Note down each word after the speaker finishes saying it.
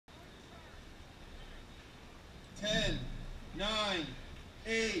10, 9,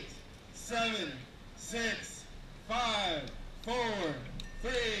 8, 7, 6, 5, 4,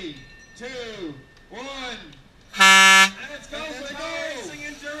 3, 2, 1. And let's go for the racing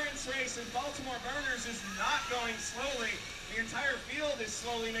endurance race. And Baltimore Burners is not going slowly. The entire field is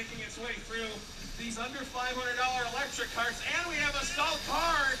slowly making its way through these under $500 electric carts. And we have a stalled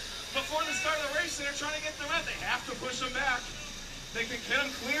car before the start of the race. They're trying to get them out. They have to push them back. They can get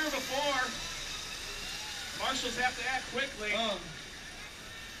them clear before. Marshals have to act quickly.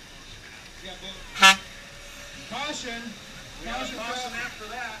 Caution. Caution after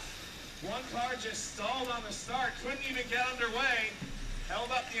that. One car just stalled on the start. Couldn't even get underway. Held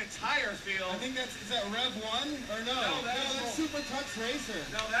up the entire field. I think is that Rev 1 or no? No, that's Super Tux Racer.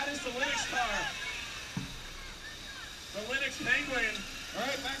 No, that is the Linux car. The Linux Penguin. All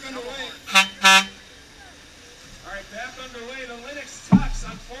right, back underway. All right, back underway. The Linux Tux,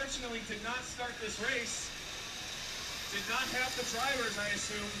 unfortunately, did not start this race. Did not have the drivers, I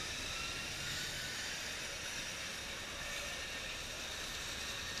assume.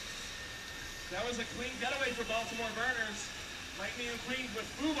 That was a clean getaway for Baltimore Burners. Might be clean with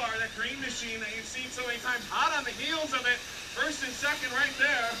Fubar, that green machine that you've seen so many times. Hot on the heels of it. First and second right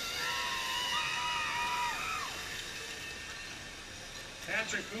there.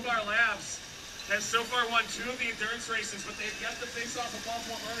 Patrick, Fubar Labs has so far won 2 of the endurance races, but they've yet to face off with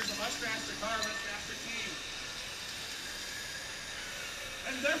Baltimore Burners, a much faster car, much faster team.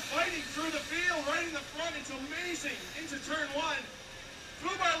 And they're fighting through the field right in the front. It's amazing. Into turn 1.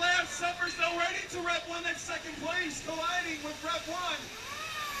 Fubar Labs suffers though right into Rep 1. That's second place, colliding with Rep 1.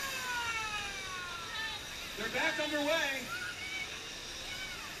 They're back underway.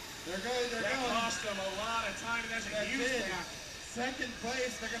 They're good. They're that going. Cost them a lot of time, and that's a huge gap. Second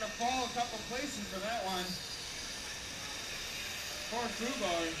place. They're going to fall a couple places for that one. Poor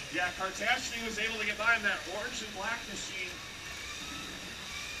Fubar. Yeah, Kartashny was able to get by in that orange and black machine.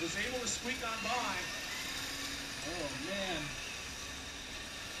 Was able to squeak on by. Oh, man.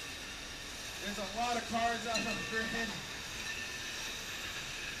 There's a lot of cars out on the grid.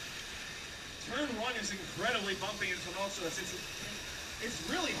 Turn 1 is incredibly bumpy and tumultuous. It's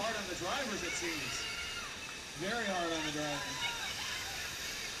really hard on the drivers, it seems. Very hard on the drivers.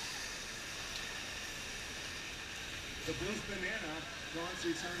 The Booth Banana going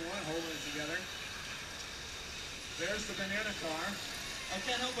through turn 1, holding it together. There's the banana car. I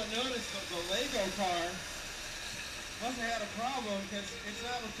can't help but notice that the Lego car must have had a problem because it's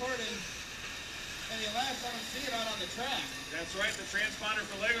not recording any laps. I don't see it out on the track. That's right, the transponder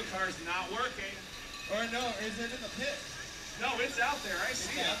for Lego cars not working. Or no, is it in the pit? No, it's out there. I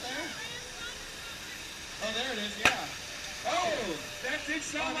see it. Out there? Oh, there it is, yeah. Oh, that did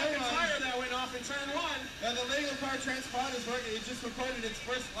sound like a tire that went off in turn 1. Now the Lego car transponder is working. It just recorded its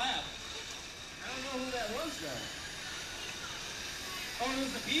first lap. I don't know who that was though. Oh, it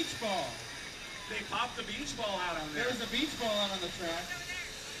was the beach ball. They popped the beach ball out on there. There was a beach ball out on the track.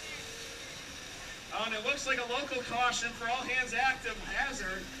 Oh, and it looks like a local caution for all hands active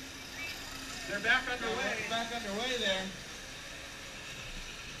hazard. They're back underway. Back underway there.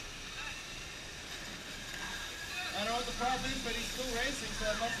 I don't know what the problem is, but he's still racing, so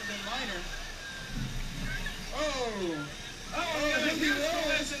that must have been minor. Oh! Hippie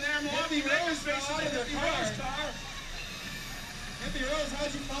Rose in there. Hippie Rose fell out of the car. Hippie Rose,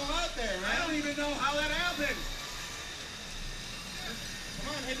 how'd you fall out there, man? I don't even know how that happened.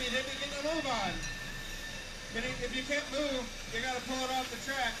 Come on, Hippie, get the move on. If you can't move, you gotta pull it off the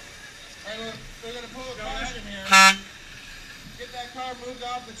track. All right, we're gonna pull a caution here. Get that car moved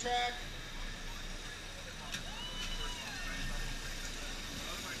off the track.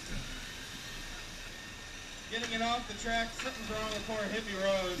 Getting it off the track, something's wrong with poor Hippie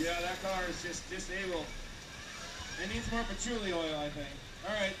Rose. Yeah, that car is just disabled. It needs more patchouli oil, I think.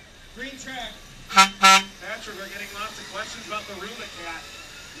 All right, green track. Patrick, we're getting lots of questions about the Roomba Cat.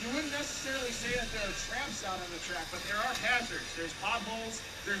 You wouldn't necessarily say that there are traps out on the track, but there are hazards. There's potholes,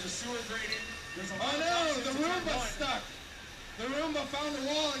 there's a sewer grating, there's a lot of the Roomba's stuck. The Roomba found the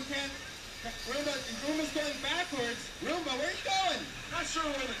wall and can't. Roomba's going backwards. Roomba, where are you going? Not sure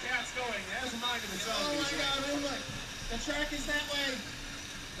where the cat's going. It has a mind of its own. Oh my God, Roomba. The track is that way.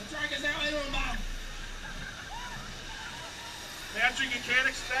 The track is that way, Roomba. Patrick, you can't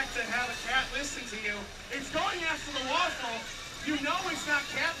expect to have a cat listen to you. It's going after the waffle. You know it's not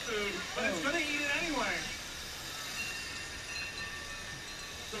cat food, but it's going to eat it anyway.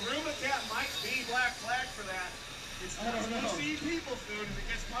 The Roomba cat might be black flag for that. It's supposed to eat people food and it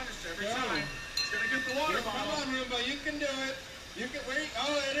gets punished every time. It's going to get the water bottle. Come on, Roomba, you can do it. You can,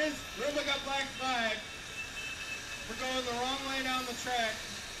 oh, it is. Roomba got black flag. We're going the wrong way down the track.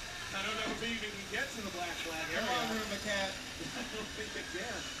 I don't know if we even can get to the black flag area. Come on, Roomba Cat. I don't think it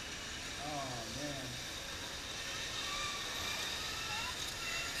can. Oh, man.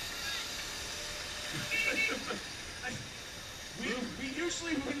 We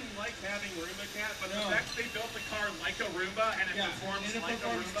usually wouldn't like having Roomba Cat, but the No. fact that they built the car like a Roomba and it performs and it like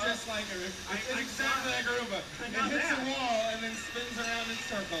performs a Roomba. just like a Roomba. It's I exactly like a Roomba. I It got hits that. the wall and then spins around in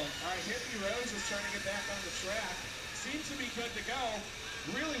circles. All right, Hippie Rose is trying to get back on the track. Seems to be good to go.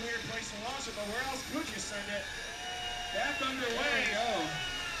 Really weird place to launch it, but where else could you send it? Back There underway. we go.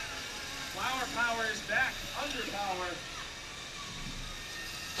 Flower Power is back under power.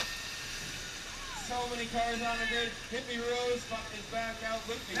 So many cars on the grid. Hippie Rose is back out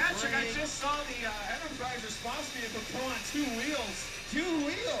looking Patrick, I great. just saw the Enterprise response vehicle go on 2 wheels. 2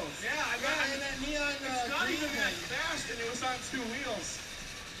 wheels. Yeah, I Yeah, got and that neon It's not green even that thing. fast, and it was on 2 wheels.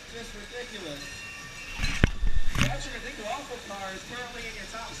 Just ridiculous. Patrick, I think Waffle Car is currently in your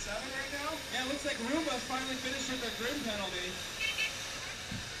top 7 right now. Yeah, it looks like Roomba's finally finished with their grid penalty.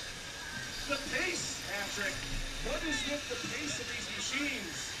 The pace, Patrick. What is with the pace of these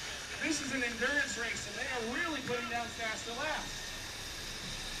machines? This is an endurance race, and they are really putting down faster laps.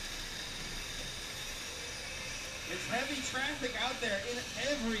 It's heavy traffic out there in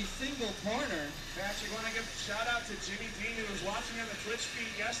every single corner. Patrick, want to give a shout out to Jimmy Dean, who was watching on the Twitch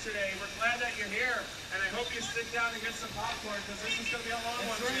feed yesterday. We're glad that you're here, and I hope you stick down and get some popcorn, because this is going to be a long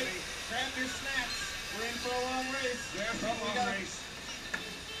one, That's right. Jimmy. Grab your snacks. We're in for a long race. Yeah, for a We long gotta- race.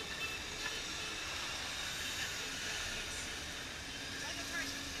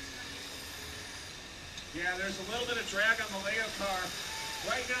 Yeah, there's a little bit of drag on the Leo car.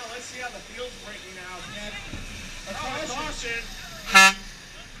 Right now, let's see how the field's breaking out. Yeah. A Oh, a caution. caution.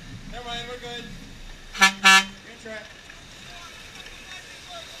 Never mind, we're good. Good track.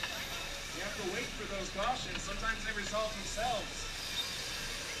 You have to wait for those cautions. Sometimes they resolve themselves.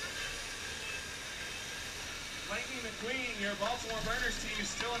 Lightning McQueen, your Baltimore Burners team, is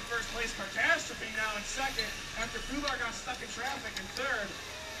still in first place. Catastrophe now in second after Fubar got stuck in traffic in third.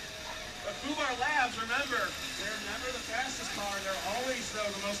 But Fubar Labs, remember, they're never the fastest car. They're always, though,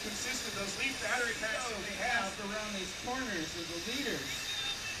 the most consistent. Those leaf battery packs that they have. Around these corners are the leaders.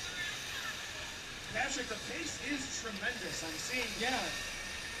 Patrick, the pace is tremendous. I'm seeing. Yeah.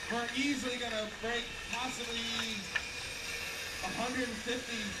 We're easily going to break possibly 150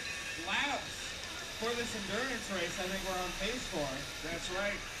 laps for this endurance race. I think we're on pace for. That's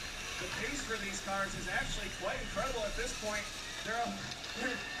right. The pace for these cars is actually quite incredible at this point. They're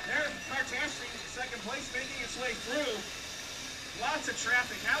Cartastri in second place, making its way through. Lots of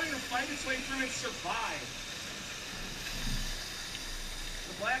traffic, having to fight its way through and survive.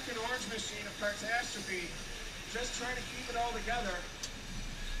 The black and orange machine of Catastrophe just trying to keep it all together.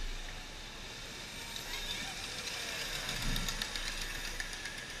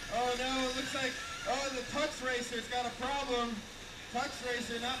 Oh no, it looks like, the Tux Racer's got a problem. Tux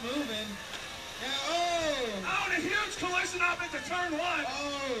Racer not moving. Yeah, oh! Oh, and a huge collision up into turn 1.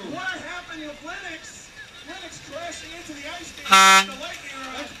 Oh! What happened with Linux? Linux crashing into the ice beam, the lightning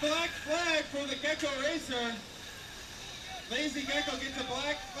rod. That's black flag for the Gecko Racer. Lazy Gecko gets a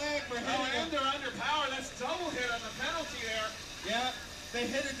black flag for Oh, hitting and they're under power. That's double hit on the penalty there. Yeah, they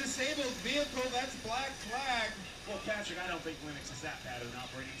hit a disabled vehicle. That's black flag. Well, Patrick, I don't think Linux is that bad of an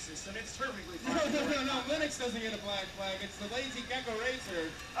operating system. It's perfectly No, fine. no. Linux doesn't get a black flag. It's the Lazy Gecko Racer.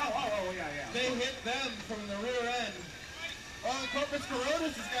 Oh, yeah. They hit them from the rear end. Oh, Corpus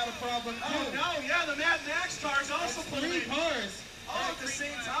Coronis has got a problem too. Oh, no, yeah, the Mad Max car is also That's pulled 3 in. cars. All at the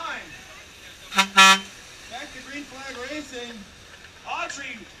same time. Back to green flag racing.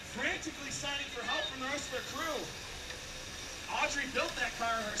 Audrey frantically signing for help from the rest of her crew. Audrey built that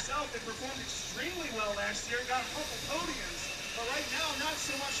car herself. They performed extremely well last year and got a couple podiums. But right now, not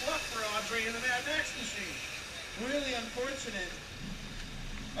so much luck for Audrey in the Mad Max machine. Really unfortunate.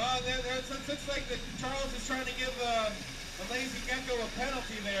 It looks like Charles is trying to give the Lazy Gecko a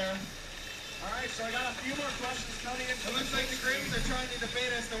penalty there. All right, so I got a few more questions coming in. It looks like the Grims are trying to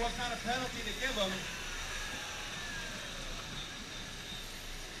debate as to what kind of penalty to give them.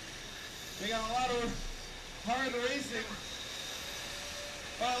 We got a lot of hard racing.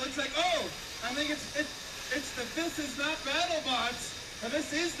 Oh, it looks like, I think it's the This Is Not BattleBots. This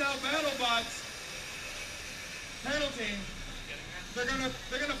is now BattleBots penalty. They're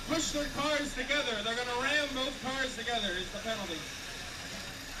gonna push their cars together. They're gonna ram both cars together is the penalty.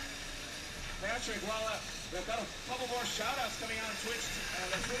 Patrick, well, we've got a couple more shout-outs coming on Twitch,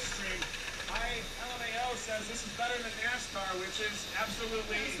 the Twitch stream. LMAO says this is better than NASCAR, which is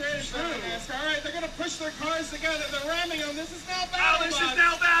absolutely true. NASCAR. All right, they're going to push their cars together. They're ramming them. This is now Oh, BattleBots. this is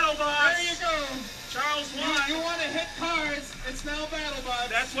now BattleBots. There you go. Charles won. You want to hit cars, it's now BattleBots.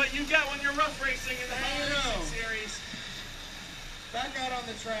 That's what you get when you're rough racing in the Power Racing Series. Back out on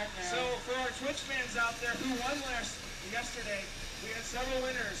the track now. So for our Twitch fans out there who won yesterday, we had several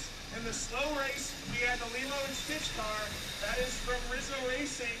winners. In the slow race, we had the Lilo and Stitch car. That is from Rizzo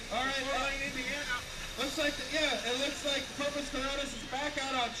Racing, all right, Fort Wayne, Indiana. Looks like, it looks like Corpus Coronis is back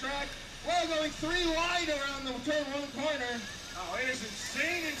out on track. Well, going 3 wide around the turn 1 corner. Oh, it is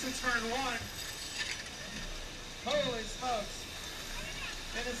insane into turn 1. Holy smokes.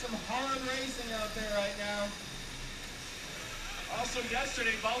 It is some hard racing out there right now. Also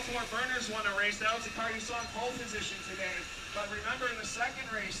yesterday, Baltimore Burners won a race. That was the car you saw in pole position today. But remember, in the second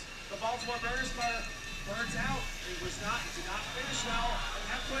race, the Baltimore Burners car burnt out. It did not finish well, and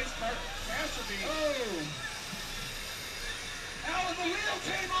that place catastrophe. Oh! Alan, the wheel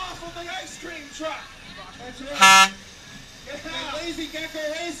came off of the ice cream truck. That's right. The Lazy Gecko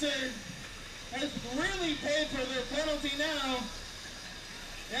Racer has really paid for their penalty now.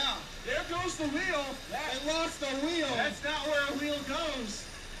 Yeah. There goes the wheel. They lost the wheel. That's not where a wheel goes.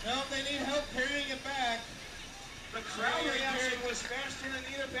 No, they need help carrying it back. The crowd reaction was faster than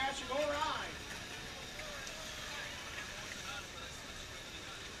either Patrick or I.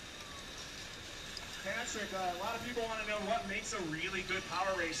 Patrick, a lot of people want to know what makes a really good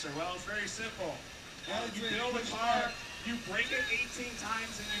power racer. Well, it's very simple. You build a car, you break it 18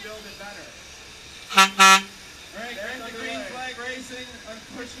 times, and you build it better. All right, the green flag racing.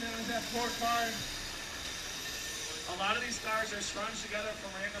 Unfortunately, that poor car. A lot of these cars are scrunched together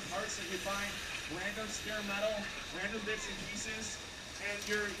from random parts that you find, random spare metal, random bits and pieces, and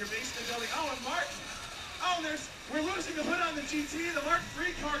you're basically building. Oh, and Mark. Oh, we're losing the hood on the GT. The Mark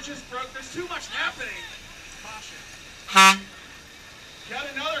III car just broke. There's too much happening. Caution. Got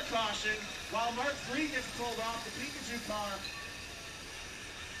another caution while Mark III gets pulled off the Pikachu car.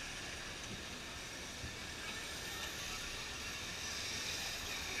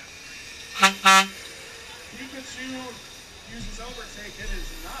 Pikachu uses overtake. It is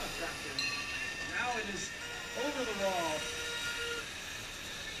not effective. Now it is over the wall.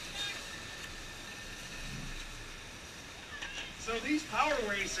 So these power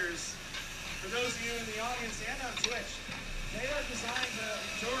racers, for those of you in the audience and on Twitch, they are designed to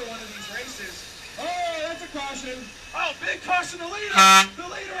endure one of these races. Oh, that's a caution. Oh, big caution, the leader! The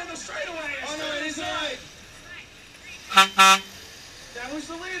leader on the straightaway. Oh no, he's all right. That was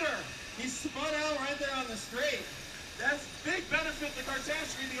the leader. He spun out right there on the straight. That's big benefit to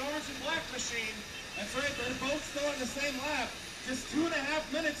Cartastri, the orange and black machine. That's right, they're both still on the same lap. Just 2.5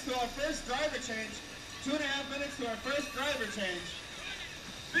 minutes to our first driver change. 2.5 minutes to our first driver change.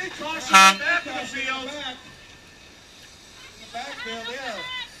 Big caution in the back of the field. The backfield, yeah.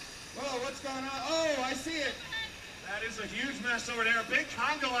 Whoa, what's going on? Oh, I see it. That is a huge mess over there. Big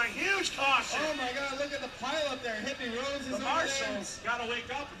conga line, huge caution. Oh my God, look at the pile up there. Hippie Rose is the Marshals got to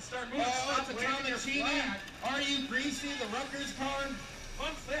wake up and start moving. Oh, it's a Tomaccini. Are you greasy? The Rutgers car.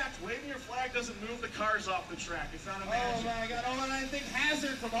 Fun fact, waving your flag doesn't move the cars off the track. It's not a magic. Oh my God. Oh, and I think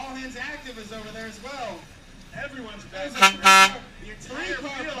Hazard from All Hands Active is over there as well. Everyone's back. The entire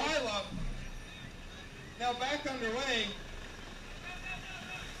car pile up. Now back underway.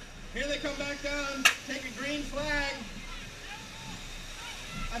 Here they come back down, take a green flag.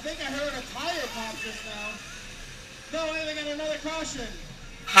 I think I heard a tire pop just now. No, they got another caution.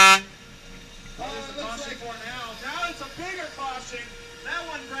 What is the caution for now? Now it's a bigger caution. That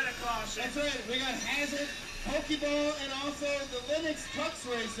one bred a caution. That's right. We got Hazard, Pokeball, and also the Linux Tux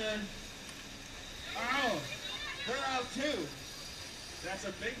Racer. Oh, they're out too. That's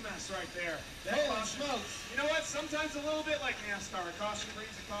a big mess right there. Holy smokes. You know what? Sometimes a little bit like NASCAR. A caution brings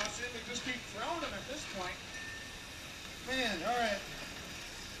a caution. We just keep throwing them at this point. Man, all right.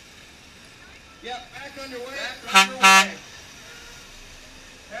 Yep, back underway. Back underway.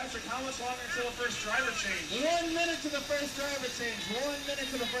 Patrick, how much longer until the first driver change? 1 minute to the first driver change. 1 minute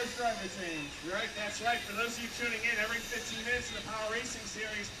to the first driver change. Right, that's right. For those of you tuning in, every 15 minutes in the Power Racing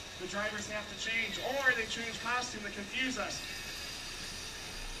Series, the drivers have to change, or they change costume to confuse us.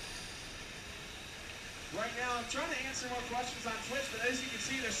 Right now, I'm trying to answer more questions on Twitch, but as you can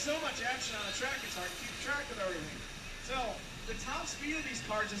see, there's so much action on the track, it's hard to keep track of everything. So, the top speed of these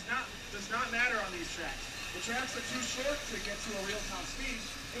cars does not matter on these tracks. The tracks are too short to get to a real top speed.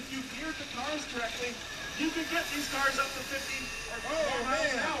 If you geared the cars correctly, you can get these cars up to 50 or more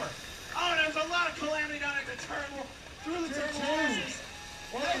miles an hour. Oh, there's a lot of calamity down at the turn, through the turn ones.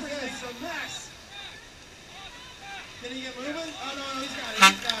 Everything's a mess. Can he get moving? Oh, no, he's got it.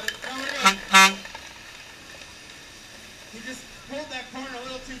 He's got it. Oh, we're good.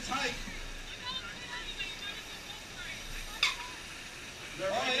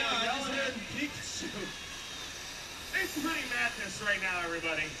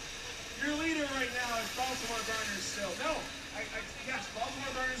 leader right now is Baltimore Burners still. No, yes,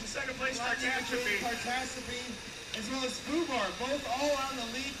 Baltimore Burners is second place. Catastrophe, as well as Fubar, both all on the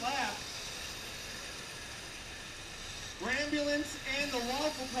lead lap. Rambulance and the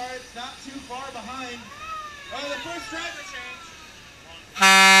Waffle Cart not too far behind. Oh, the first driver change.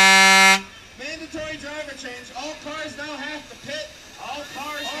 Mandatory driver change. All cars now have to pit. All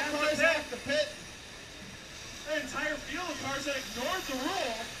cars have to pit. An entire field of cars that ignored the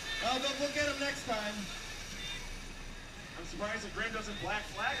rule. Well, we'll get them next time. I'm surprised that Grim doesn't black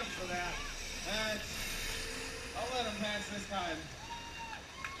flag him for that. I'll let him pass this time.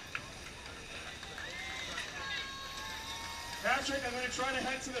 Patrick, I'm going to try to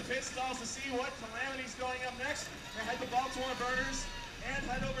head to the pit stalls to see what calamity's going up next. We're going to head to Baltimore Burners and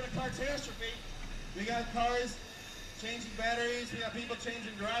head over to Catastrophe. We got cars changing batteries. We got people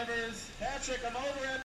changing drivers. Patrick, I'm over at